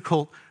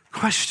 difficult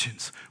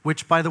questions,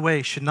 which, by the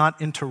way, should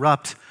not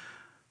interrupt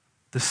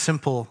the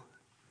simple,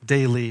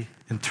 daily,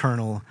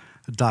 internal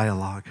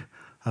dialogue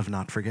of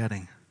not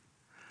forgetting.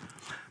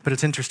 But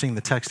it's interesting,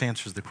 the text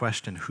answers the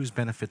question, whose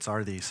benefits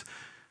are these?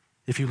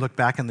 If you look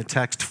back in the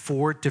text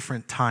 4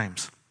 different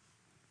times,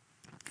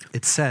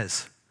 it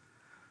says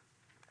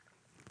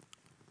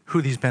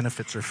who these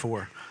benefits are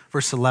for.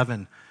 Verse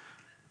 11,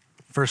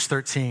 verse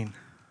 13,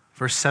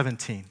 verse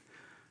 17,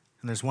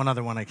 and there's one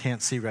other one I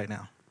can't see right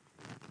now,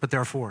 but there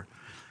are 4.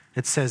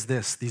 It says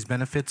this, these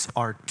benefits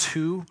are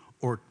to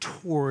or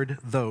toward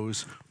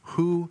those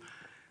who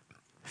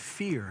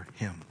fear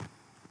Him.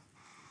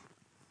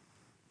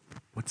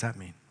 What's that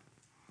mean?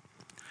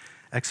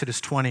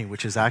 Exodus 20,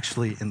 which is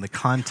actually in the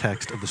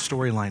context of the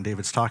storyline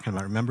David's talking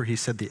about. Remember, he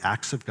said the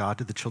acts of God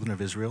to the children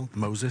of Israel,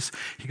 Moses.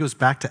 He goes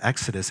back to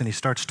Exodus and he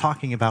starts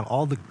talking about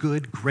all the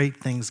good, great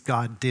things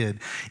God did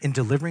in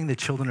delivering the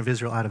children of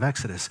Israel out of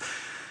Exodus.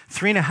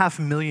 3.5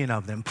 million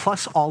of them,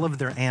 plus all of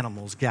their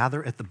animals,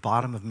 gather at the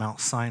bottom of Mount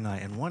Sinai.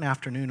 And one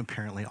afternoon,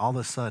 apparently, all of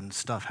a sudden,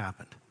 stuff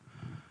happened.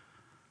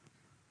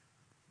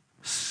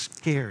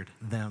 Scared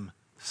them,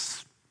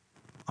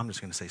 I'm just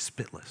going to say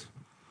spitless.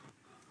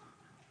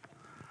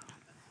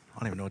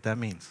 I don't even know what that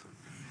means.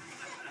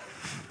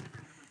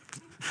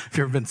 Have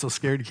you ever been so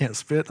scared you can't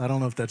spit? I don't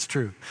know if that's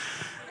true.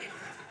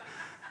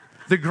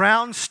 The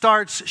ground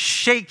starts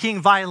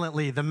shaking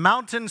violently. The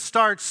mountain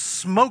starts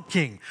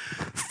smoking.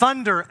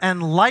 Thunder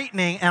and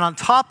lightning. And on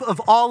top of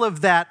all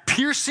of that,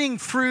 piercing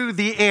through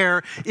the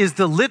air is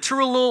the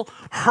literal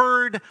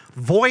heard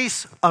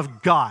voice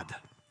of God.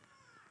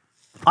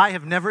 I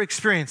have never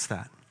experienced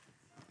that.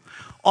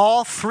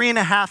 All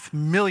 3.5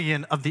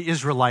 million of the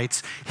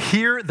Israelites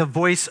hear the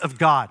voice of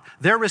God.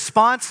 Their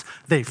response,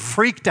 they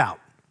freaked out.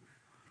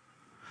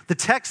 The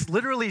text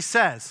literally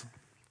says,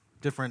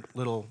 different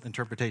little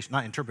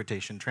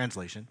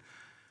translation.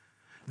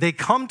 They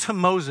come to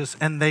Moses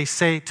and they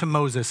say to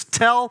Moses,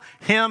 tell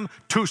him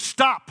to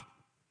stop.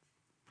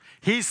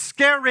 He's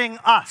scaring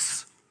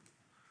us.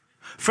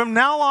 From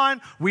now on,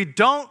 we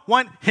don't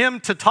want him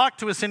to talk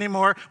to us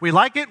anymore. We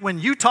like it when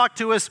you talk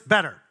to us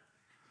better.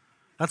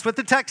 That's what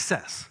the text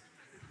says.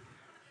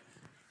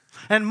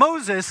 And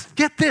Moses,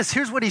 get this,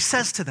 here's what he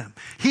says to them.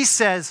 He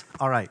says,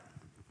 all right,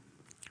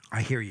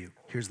 I hear you.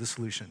 Here's the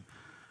solution.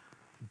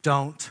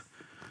 Don't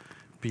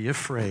be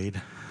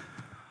afraid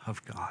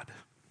of God.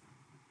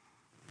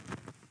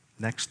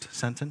 Next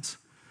sentence.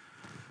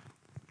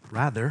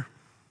 Rather,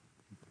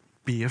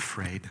 be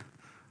afraid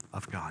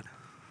of God.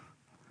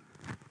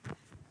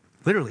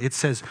 Literally, it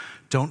says,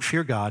 don't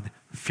fear God,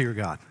 fear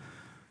God.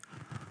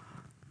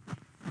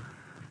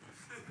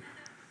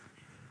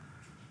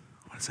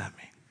 What does that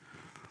mean?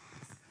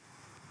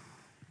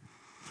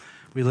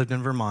 We lived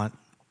in Vermont.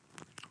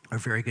 Our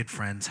very good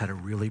friends had a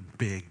really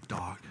big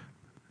dog.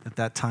 At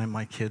that time,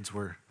 my kids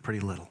were pretty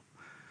little.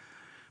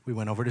 We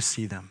went over to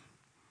see them.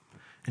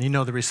 And you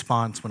know the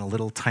response when a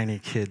little tiny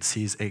kid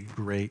sees a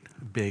great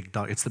big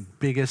dog. It's the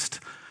biggest,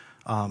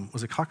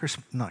 was it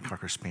not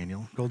Cocker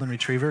Spaniel, Golden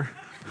Retriever?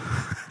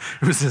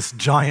 It was this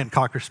giant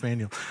Cocker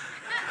Spaniel.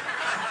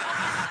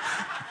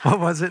 What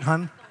was it,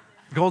 hon?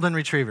 Golden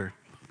Retriever.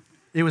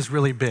 It was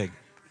really big.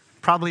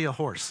 Probably a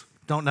horse.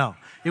 Don't know.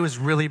 It was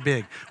really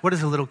big. What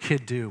does a little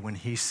kid do when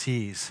he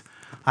sees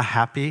a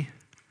happy,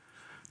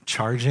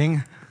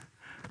 charging,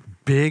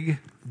 big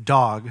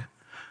dog,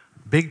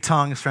 big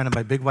tongue surrounded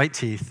by big white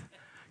teeth,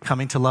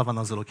 coming to love on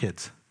those little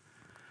kids?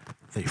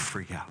 They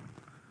freak out.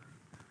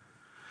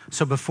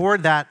 So before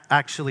that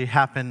actually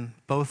happened,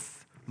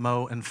 both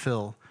Mo and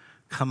Phil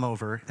come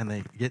over and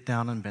they get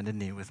down on bended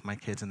knee with my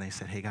kids and they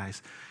said, hey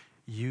guys,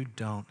 you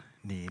don't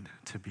need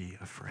to be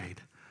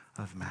afraid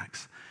of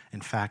Max.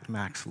 In fact,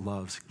 Max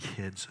loves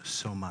kids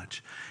so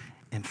much.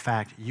 In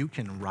fact, you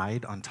can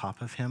ride on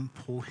top of him,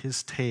 pull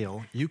his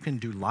tail. You can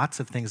do lots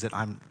of things that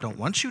I don't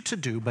want you to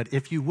do, but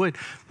if you would,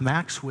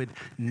 Max would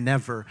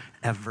never,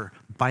 ever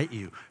bite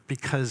you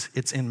because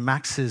it's in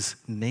Max's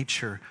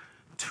nature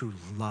to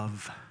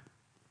love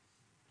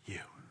you.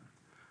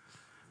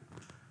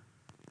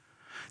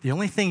 The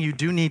only thing you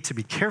do need to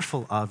be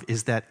careful of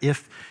is that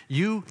if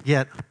you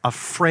get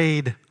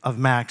afraid of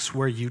Max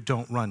where you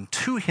don't run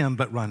to him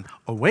but run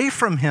away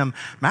from him,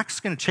 Max is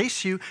going to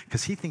chase you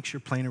because he thinks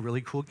you're playing a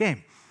really cool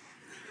game.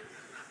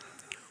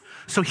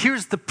 So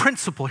here's the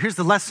principle, here's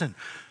the lesson.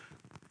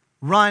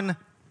 Run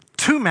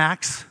to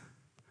Max,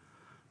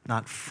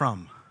 not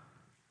from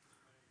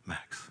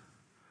Max.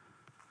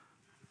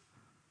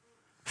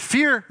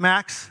 Fear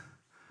Max,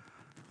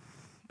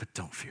 but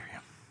don't fear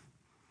him.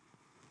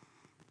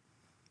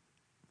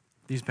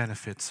 These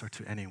benefits are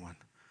to anyone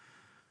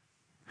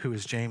who,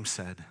 as James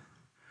said,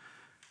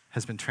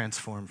 has been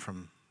transformed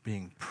from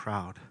being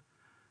proud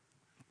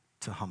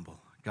to humble.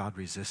 God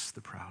resists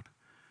the proud.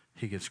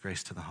 He gives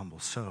grace to the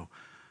humble. So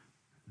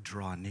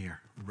draw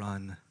near,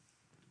 run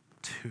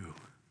to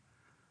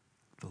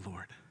the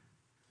Lord.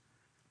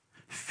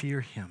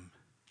 Fear him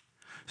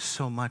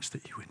so much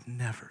that you would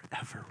never,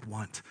 ever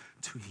want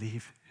to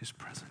leave his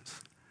presence.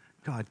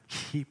 God,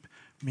 keep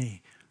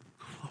me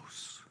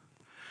close.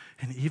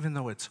 And even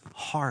though it's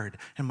hard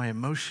and my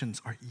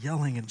emotions are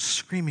yelling and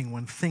screaming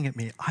one thing at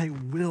me, I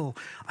will,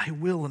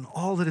 and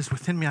all that is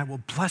within me, I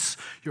will bless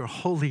your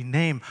holy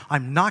name.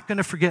 I'm not going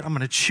to forget. I'm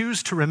going to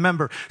choose to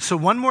remember. So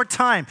one more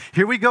time,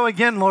 here we go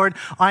again, Lord.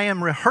 I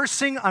am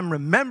rehearsing, I'm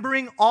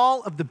remembering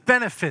all of the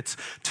benefits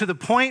to the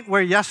point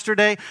where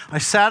yesterday I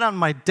sat on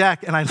my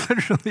deck and I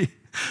literally,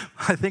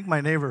 I think my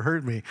neighbor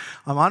heard me.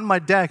 I'm on my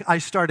deck, I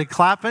started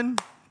clapping.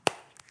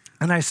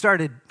 And I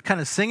started kind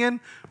of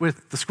singing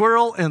with the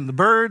squirrel and the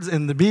birds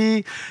and the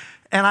bee.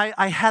 And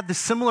I had the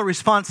similar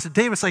response to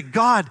David. It's like,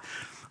 God,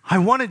 I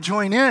want to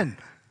join in.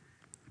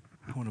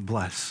 I want to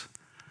bless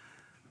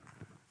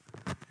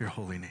your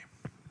holy name.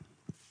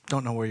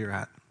 Don't know where you're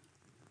at.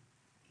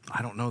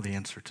 I don't know the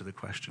answer to the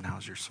question,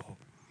 how's your soul?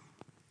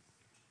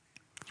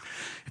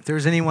 If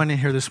there's anyone in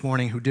here this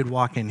morning who did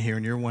walk in here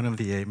and you're one of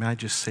the eight, may I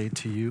just say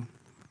to you,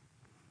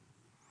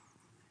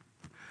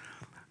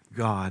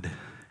 God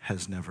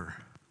has never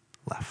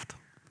left.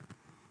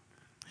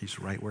 He's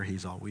right where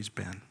he's always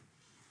been.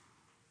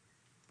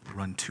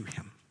 Run to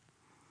him,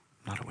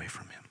 not away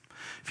from him.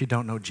 If you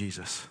don't know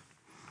Jesus,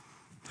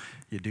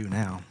 you do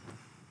now.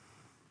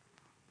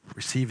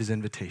 Receive his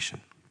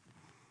invitation.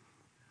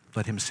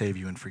 Let him save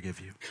you and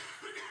forgive you.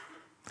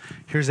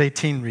 Here's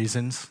 18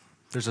 reasons.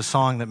 There's a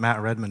song that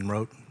Matt Redman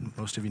wrote.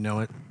 Most of you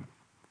know it.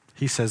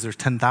 He says there's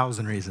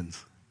 10,000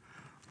 reasons.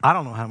 I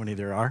don't know how many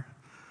there are.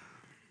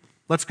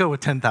 Let's go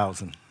with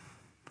 10,000.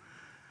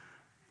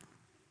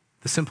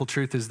 The simple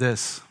truth is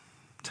this.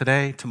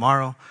 Today,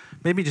 tomorrow,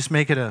 maybe just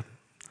make it not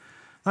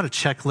a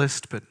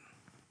checklist, but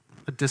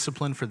a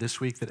discipline for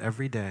this week that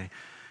every day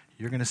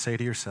you're going to say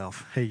to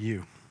yourself, hey,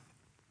 you,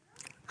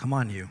 come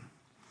on, you,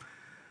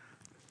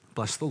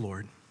 bless the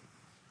Lord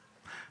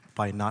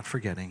by not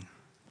forgetting,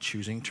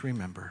 choosing to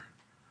remember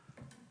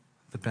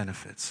the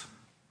benefits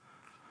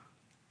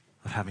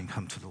of having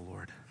come to the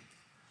Lord.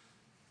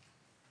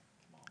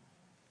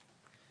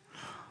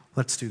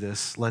 Let's do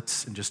this.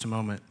 In just a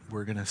moment,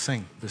 we're going to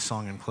sing this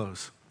song and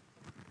close.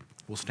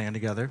 We'll stand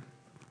together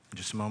in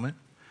just a moment,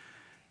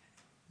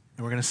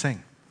 and we're going to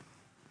sing.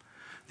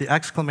 The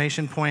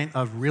exclamation point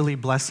of really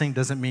blessing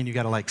doesn't mean you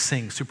got to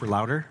sing super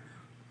louder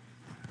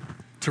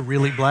to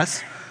really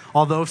bless.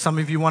 Although some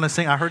of you want to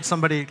sing, I heard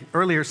somebody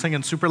earlier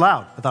singing super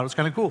loud. I thought it was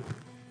kind of cool.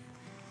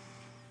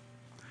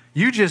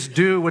 You just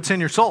do what's in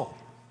your soul.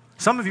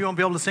 Some of you won't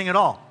be able to sing at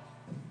all.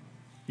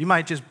 You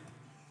might just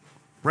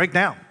break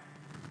down.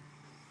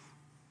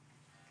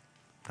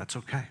 That's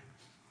okay.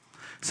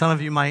 Some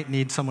of you might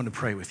need someone to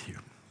pray with you.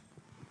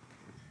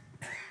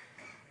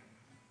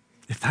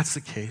 If that's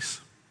the case,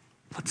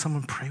 let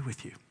someone pray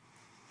with you.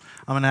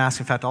 I'm going to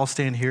ask, in fact, I'll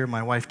stand here.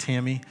 My wife,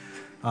 Tammy,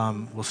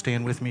 will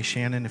stand with me.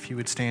 Shannon, if you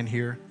would stand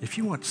here. If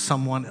you want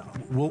someone,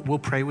 we'll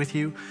pray with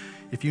you.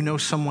 If you know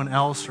someone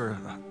else, or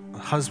a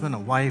husband, a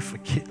wife, a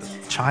kid,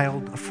 a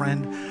child, a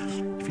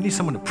friend, if you need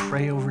someone to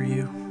pray over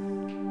you,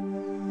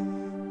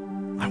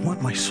 I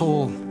want my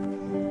soul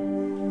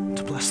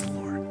to bless the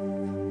Lord.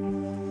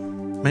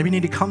 Maybe you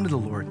need to come to the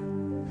Lord.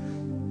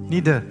 You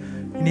need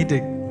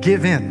to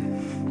give in.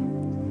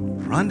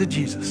 Run to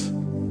Jesus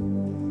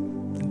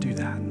and do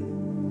that.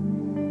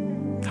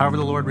 However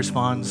the Lord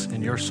responds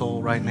in your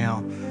soul right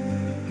now,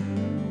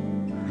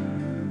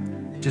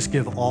 just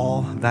give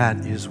all that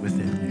is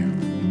within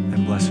you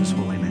and bless his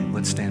holy name.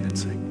 Let's stand and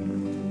sing.